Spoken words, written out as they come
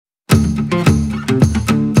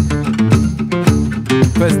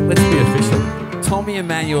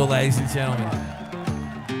Emmanuel, ladies and gentlemen.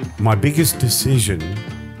 My biggest decision,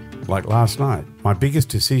 like last night, my biggest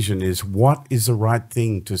decision is what is the right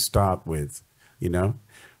thing to start with, you know?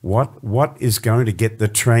 What is going to get the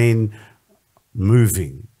train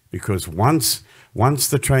moving? Because once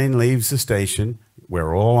the train leaves the station,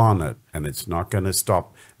 we're all on it, and it's not going to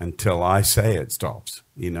stop until I say it stops,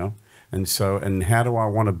 you know? And so, and how do I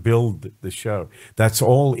want to build the show? That's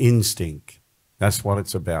all instinct. That's what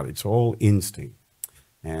it's about. It's all instinct.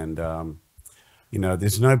 And, you know,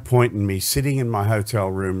 there's no point in me sitting in my hotel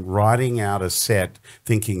room writing out a set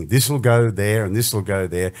thinking this will go there and this will go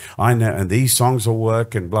there. I know, and these songs will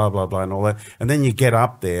work and blah, blah, blah and all that. And then you get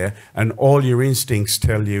up there and all your instincts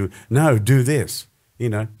tell you, no, do this. You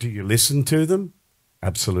know, do you listen to them?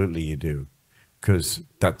 Absolutely you do. Because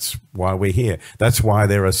that's why we're here. That's why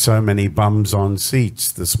there are so many bums on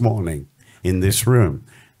seats this morning in this room,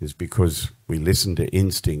 is because we listen to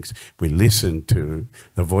instincts. We listen to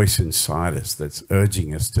the voice inside us that's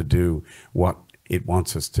urging us to do what it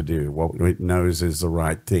wants us to do, what it knows is the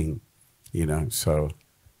right thing, you know. So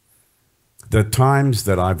the times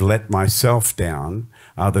that I've let myself down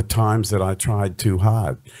are the times that I tried too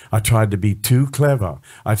hard. I tried to be too clever.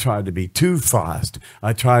 I tried to be too fast.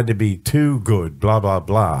 I tried to be too good, blah, blah,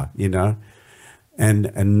 blah, you know,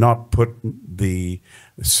 and not put the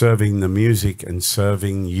serving the music and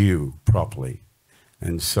serving you properly.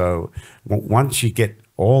 And so once you get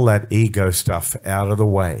all that ego stuff out of the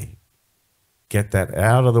way, get that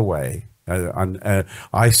out of the way.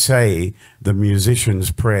 I say the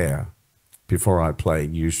musician's prayer before I play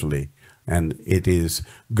usually, and it is,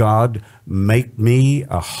 God, make me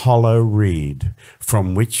a hollow reed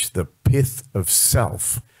from which the pith of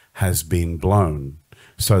self has been blown,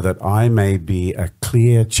 so that I may be a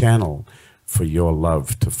clear channel for your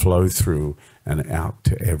love to flow through and out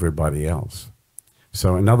to everybody else.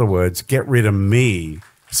 So in other words, get rid of me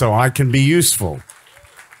so I can be useful.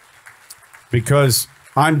 Because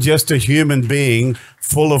I'm just a human being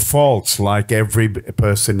full of faults like every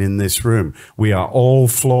person in this room. We are all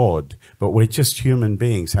flawed, but we're just human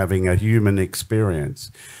beings having a human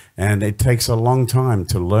experience. And it takes a long time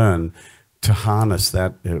to learn to harness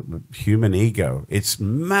that human ego. It's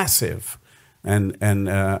massive. And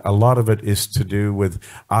a lot of it is to do with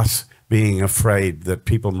us being afraid that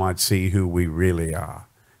people might see who we really are,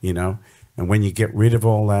 you know? And when you get rid of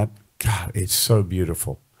all that, God, it's so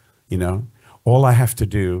beautiful, you know? All I have to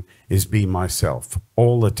do is be myself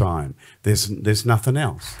all the time. There's nothing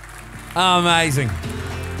else. Amazing.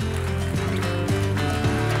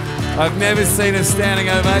 I've never seen a standing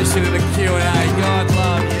ovation at a Q&A. God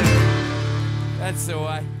love you. That's the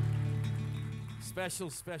way. Special,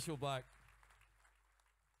 special bloke.